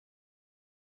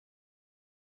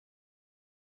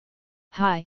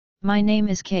Hi, my name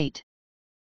is Kate.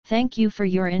 Thank you for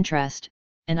your interest,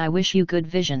 and I wish you good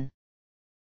vision.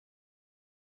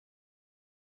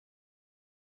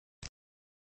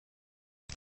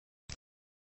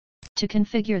 To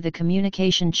configure the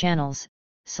communication channels,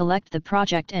 select the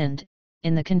project and,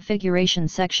 in the configuration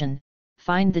section,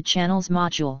 find the channels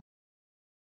module.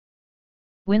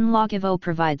 Winlog Evo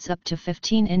provides up to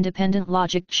 15 independent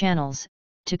logic channels,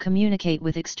 to communicate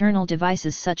with external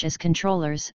devices such as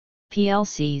controllers,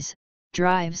 PLCs,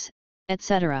 drives,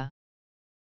 etc.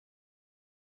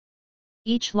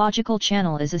 Each logical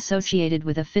channel is associated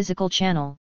with a physical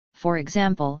channel, for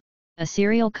example, a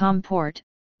serial COM port,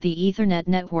 the Ethernet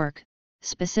network,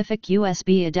 specific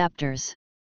USB adapters.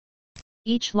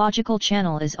 Each logical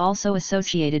channel is also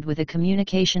associated with a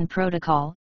communication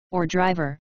protocol, or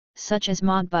driver, such as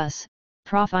Modbus,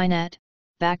 Profinet,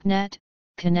 BACnet,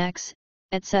 Connex,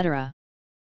 etc.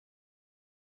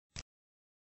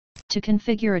 To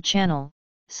configure a channel,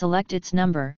 select its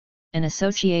number, and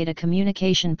associate a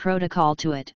communication protocol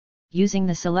to it, using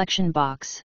the selection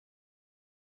box.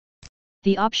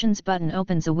 The Options button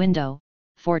opens a window,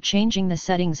 for changing the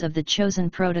settings of the chosen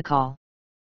protocol.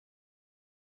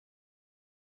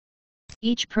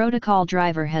 Each protocol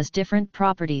driver has different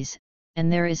properties,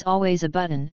 and there is always a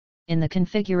button, in the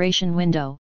configuration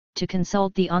window, to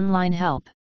consult the online help.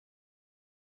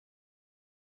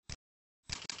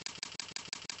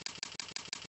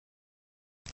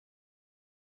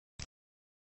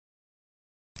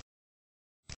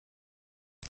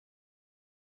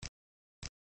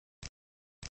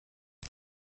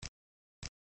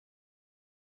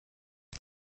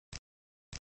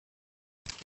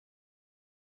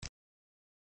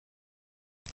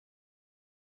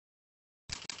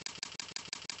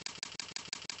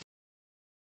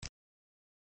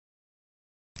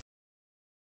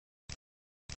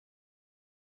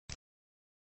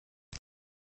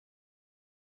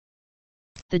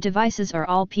 The devices are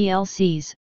all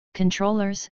PLCs,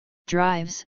 controllers,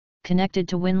 drives, connected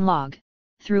to Winlog,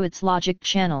 through its logic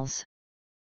channels.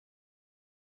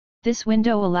 This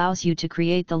window allows you to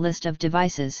create the list of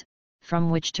devices, from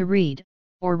which to read,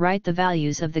 or write the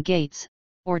values of the gates,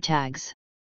 or tags.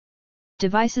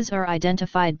 Devices are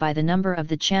identified by the number of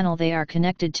the channel they are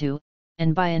connected to,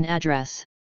 and by an address.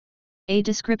 A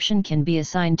description can be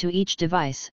assigned to each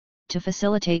device, to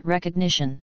facilitate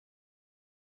recognition.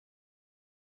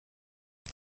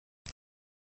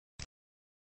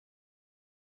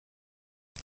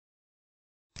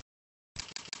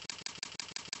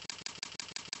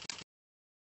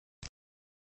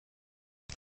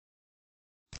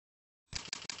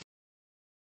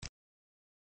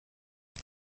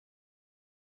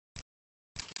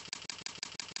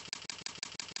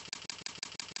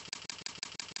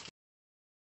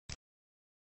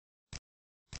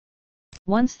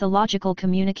 Once the logical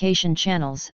communication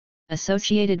channels,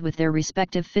 associated with their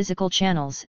respective physical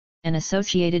channels, and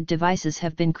associated devices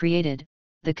have been created,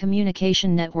 the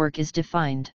communication network is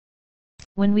defined.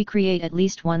 When we create at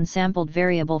least one sampled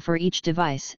variable for each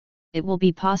device, it will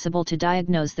be possible to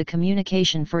diagnose the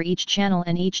communication for each channel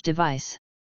and each device.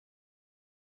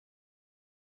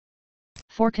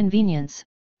 For convenience,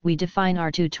 we define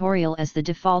our tutorial as the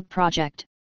default project,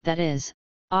 that is,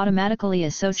 automatically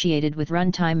associated with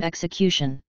runtime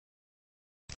execution.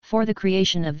 For the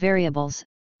creation of variables,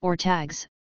 or tags,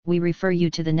 we refer you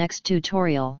to the next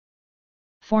tutorial.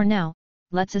 For now,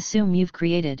 let's assume you've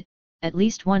created at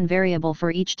least one variable for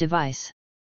each device.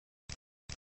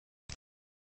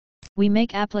 We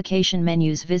make application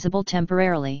menus visible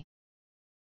temporarily.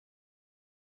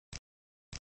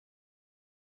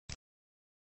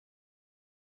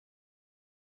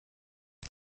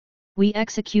 We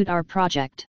execute our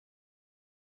project.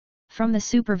 From the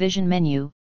Supervision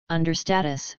menu, under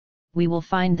Status, we will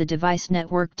find the device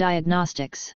network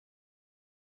diagnostics.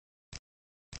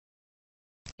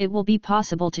 It will be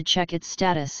possible to check its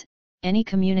status, any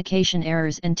communication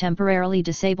errors, and temporarily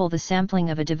disable the sampling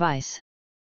of a device.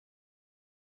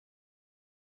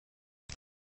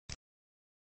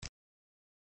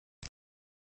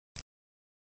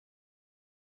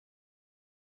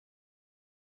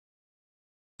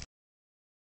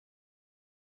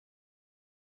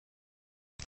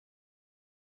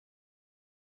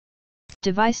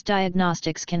 Device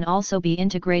diagnostics can also be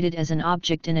integrated as an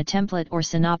object in a template or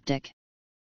synoptic.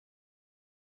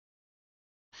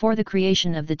 For the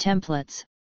creation of the templates,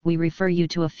 we refer you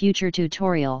to a future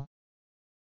tutorial.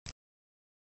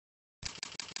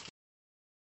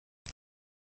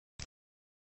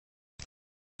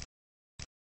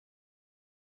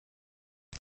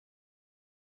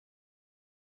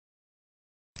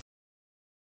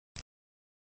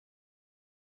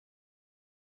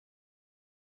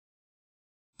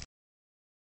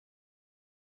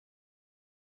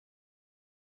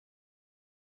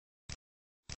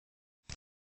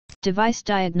 Device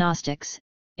diagnostics,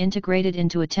 integrated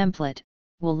into a template,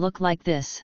 will look like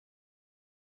this.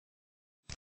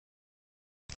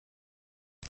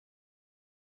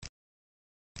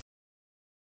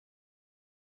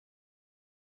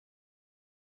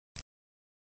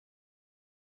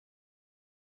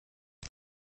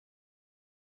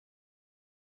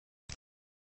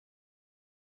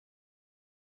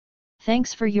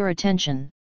 Thanks for your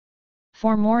attention.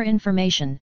 For more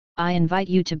information, I invite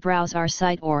you to browse our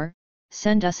site or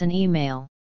send us an email.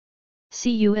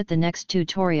 See you at the next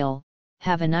tutorial.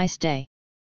 Have a nice day.